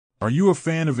Are you a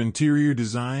fan of interior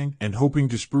design and hoping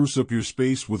to spruce up your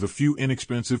space with a few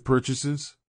inexpensive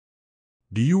purchases?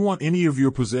 Do you want any of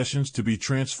your possessions to be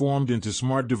transformed into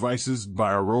smart devices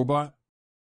by a robot?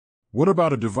 What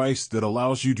about a device that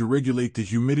allows you to regulate the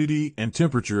humidity and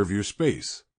temperature of your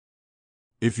space?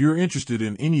 If you're interested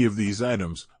in any of these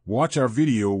items, watch our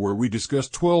video where we discuss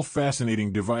 12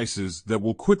 fascinating devices that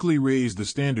will quickly raise the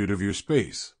standard of your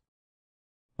space.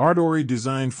 Artori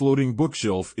Design Floating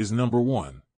Bookshelf is number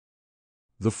 1.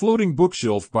 The floating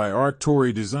bookshelf by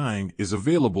Artori Design is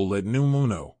available at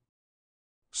Nummuno.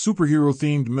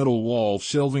 Superhero-themed metal wall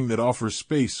shelving that offers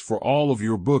space for all of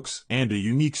your books and a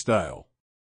unique style.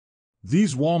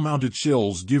 These wall-mounted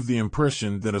shelves give the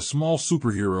impression that a small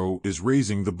superhero is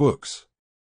raising the books.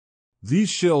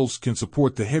 These shelves can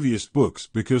support the heaviest books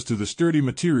because of the sturdy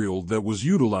material that was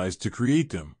utilized to create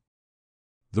them.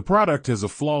 The product has a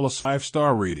flawless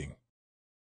 5-star rating.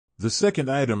 The second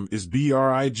item is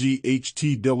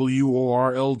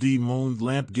BRIGHTWORLD Moon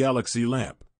Lamp Galaxy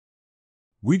Lamp.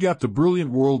 We got the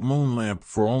Brilliant World Moon Lamp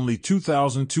for only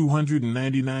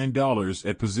 $2,299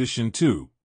 at position 2.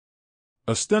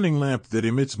 A stunning lamp that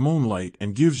emits moonlight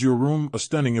and gives your room a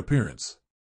stunning appearance.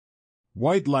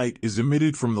 White light is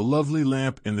emitted from the lovely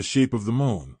lamp in the shape of the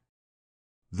moon.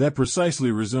 That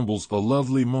precisely resembles a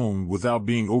lovely moon without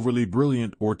being overly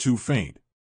brilliant or too faint.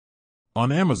 On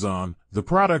Amazon, the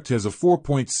product has a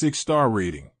 4.6-star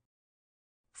rating.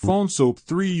 Phone Soap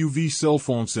 3 UV Cell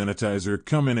Phone Sanitizer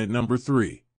come in at number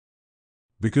 3.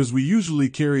 Because we usually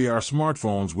carry our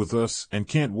smartphones with us and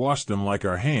can't wash them like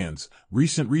our hands,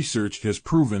 recent research has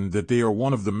proven that they are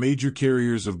one of the major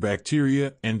carriers of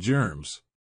bacteria and germs.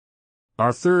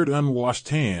 Our third unwashed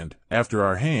hand, after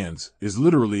our hands, is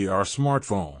literally our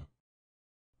smartphone.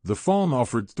 The phone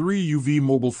offered 3 UV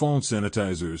mobile phone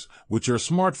sanitizers, which are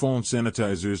smartphone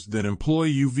sanitizers that employ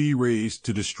UV rays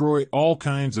to destroy all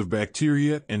kinds of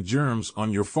bacteria and germs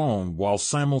on your phone while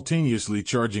simultaneously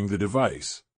charging the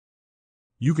device.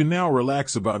 You can now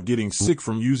relax about getting sick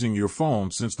from using your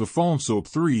phone since the Phone Soap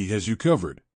 3 has you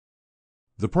covered.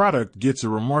 The product gets a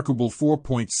remarkable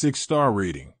 4.6-star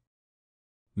rating.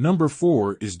 Number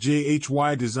 4 is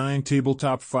JHY Design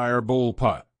Tabletop Fire Bowl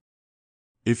Pot.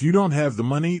 If you don't have the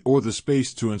money or the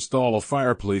space to install a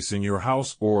fireplace in your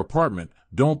house or apartment,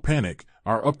 don't panic,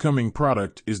 our upcoming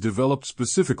product is developed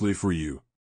specifically for you.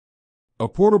 A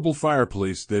portable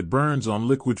fireplace that burns on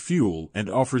liquid fuel and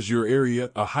offers your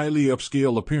area a highly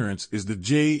upscale appearance is the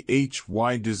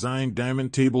JHY Design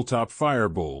Diamond Tabletop Fire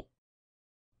Bowl.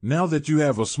 Now that you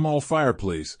have a small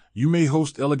fireplace, you may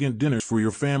host elegant dinners for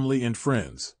your family and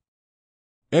friends.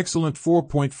 Excellent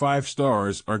 4.5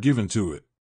 stars are given to it.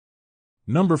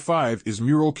 Number 5 is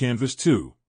Mural Canvas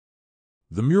 2.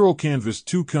 The Mural Canvas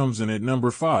 2 comes in at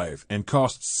number 5 and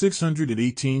costs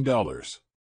 $618.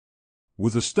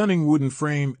 With a stunning wooden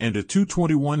frame and a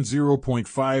 221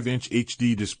 0.5-inch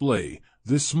HD display,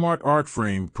 this smart art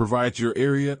frame provides your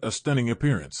area a stunning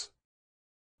appearance.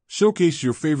 Showcase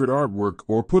your favorite artwork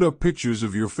or put up pictures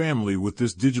of your family with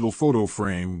this digital photo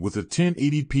frame with a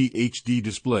 1080p HD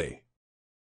display.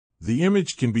 The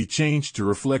image can be changed to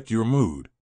reflect your mood.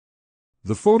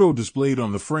 The photo displayed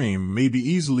on the frame may be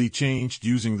easily changed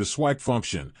using the swipe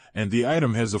function, and the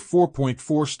item has a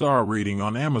 4.4-star rating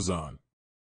on Amazon.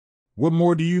 What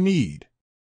more do you need?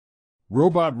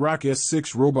 Robot Rock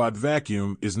S6 Robot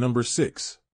Vacuum is number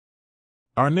 6.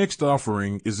 Our next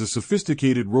offering is a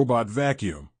sophisticated robot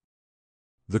vacuum.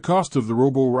 The cost of the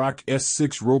Roborock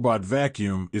S6 Robot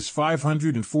Vacuum is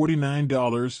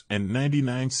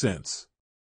 $549.99.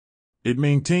 It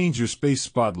maintains your space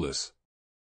spotless.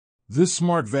 This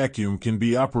smart vacuum can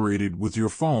be operated with your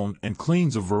phone and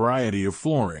cleans a variety of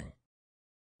flooring.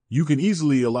 You can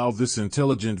easily allow this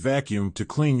intelligent vacuum to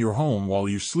clean your home while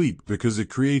you sleep because it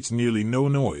creates nearly no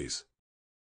noise.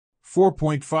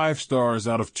 4.5 stars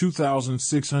out of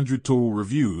 2,600 total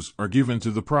reviews are given to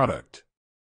the product.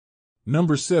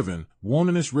 Number 7,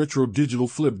 Oneness Retro Digital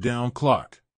Flip Down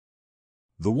Clock.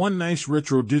 The One Nice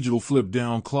Retro Digital Flip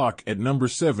Down Clock at number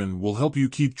 7 will help you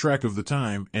keep track of the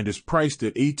time and is priced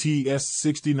at ATS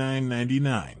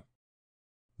 $69.99.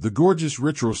 The gorgeous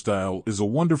retro style is a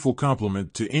wonderful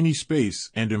complement to any space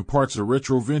and imparts a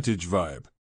retro vintage vibe.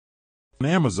 On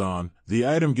Amazon, the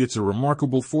item gets a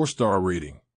remarkable 4-star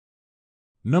rating.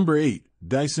 Number 8,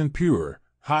 Dyson Pure,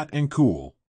 Hot and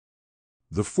Cool.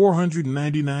 The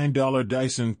 $499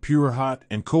 Dyson Pure Hot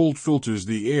and Cold filters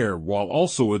the air while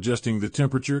also adjusting the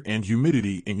temperature and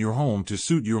humidity in your home to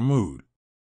suit your mood.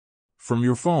 From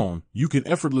your phone, you can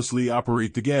effortlessly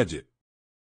operate the gadget.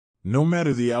 No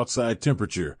matter the outside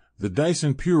temperature, the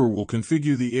Dyson Pure will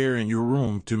configure the air in your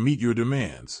room to meet your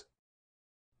demands.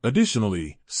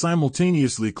 Additionally,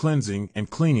 simultaneously cleansing and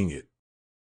cleaning it.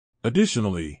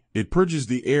 Additionally, it purges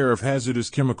the air of hazardous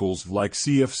chemicals like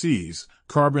CFCs,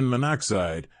 carbon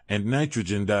monoxide, and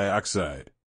nitrogen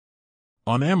dioxide.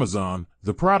 On Amazon,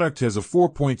 the product has a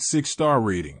 4.6-star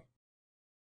rating.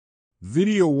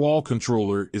 Video Wall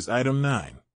Controller is item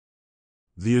 9.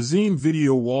 The Azim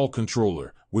Video Wall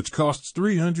Controller, which costs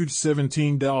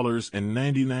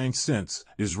 $317.99,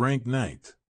 is ranked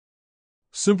 9th.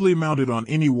 Simply mount it on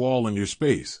any wall in your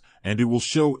space, and it will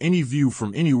show any view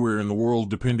from anywhere in the world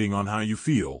depending on how you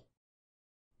feel.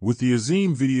 With the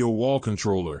Azim Video Wall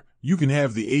Controller, you can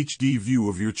have the HD view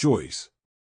of your choice.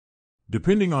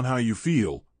 Depending on how you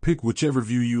feel, pick whichever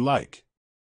view you like.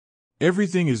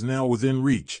 Everything is now within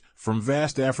reach, from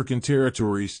vast African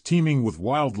territories teeming with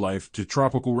wildlife to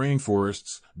tropical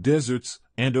rainforests, deserts,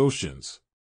 and oceans.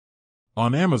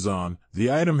 On Amazon,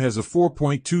 the item has a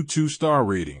 4.22-star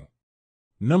rating.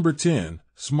 Number 10,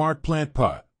 Smart Plant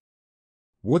Pot.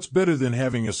 What's better than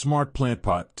having a smart plant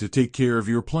pot to take care of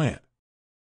your plant?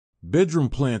 Bedroom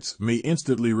plants may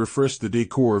instantly refresh the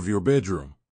decor of your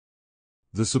bedroom.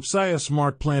 The Subsaya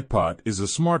Smart Plant Pot is a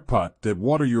smart pot that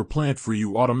waters your plant for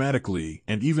you automatically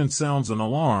and even sounds an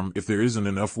alarm if there isn't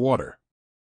enough water.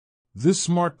 This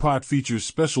smart pot features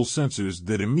special sensors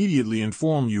that immediately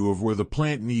inform you of where the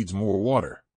plant needs more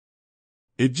water.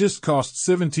 It just costs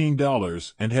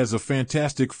 $17 and has a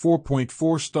fantastic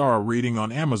 4.4-star rating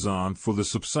on Amazon for the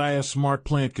Subsaya Smart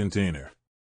Plant Container.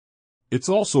 It's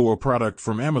also a product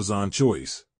from Amazon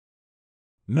Choice.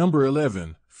 Number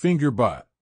 11, Fingerbot.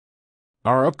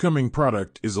 Our upcoming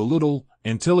product is a little,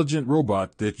 intelligent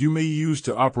robot that you may use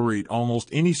to operate almost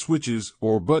any switches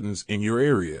or buttons in your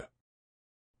area.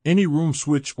 Any room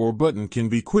switch or button can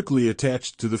be quickly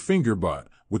attached to the Fingerbot,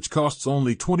 which costs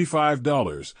only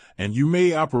 $25, and you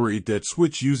may operate that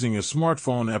switch using a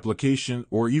smartphone application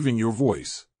or even your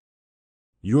voice.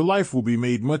 Your life will be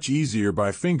made much easier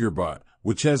by Fingerbot,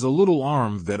 which has a little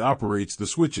arm that operates the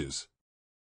switches.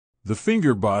 The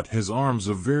Fingerbot has arms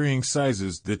of varying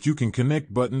sizes that you can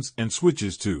connect buttons and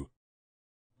switches to.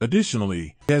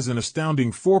 Additionally, it has an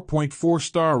astounding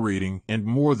 4.4-star rating and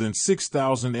more than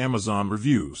 6,000 Amazon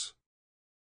reviews.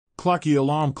 Clocky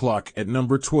Alarm Clock at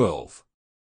number 12.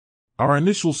 Our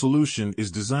initial solution is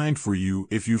designed for you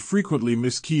if you frequently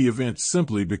miss key events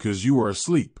simply because you are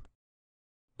asleep.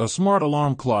 A smart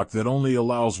alarm clock that only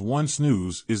allows one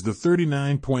snooze is the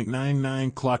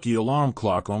 39.99 Clocky Alarm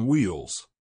Clock on wheels.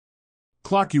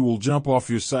 Clocky will jump off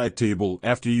your side table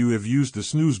after you have used the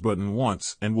snooze button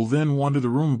once and will then wander the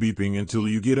room beeping until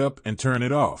you get up and turn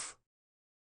it off.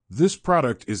 This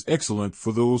product is excellent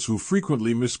for those who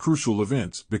frequently miss crucial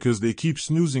events because they keep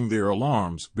snoozing their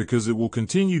alarms because it will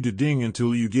continue to ding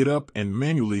until you get up and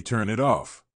manually turn it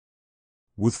off.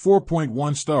 With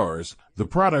 4.1 stars, the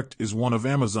product is one of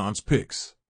Amazon's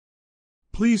picks.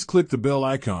 Please click the bell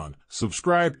icon,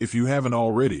 subscribe if you haven't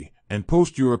already, and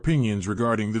post your opinions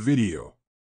regarding the video.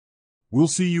 We'll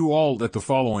see you all at the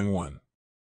following one.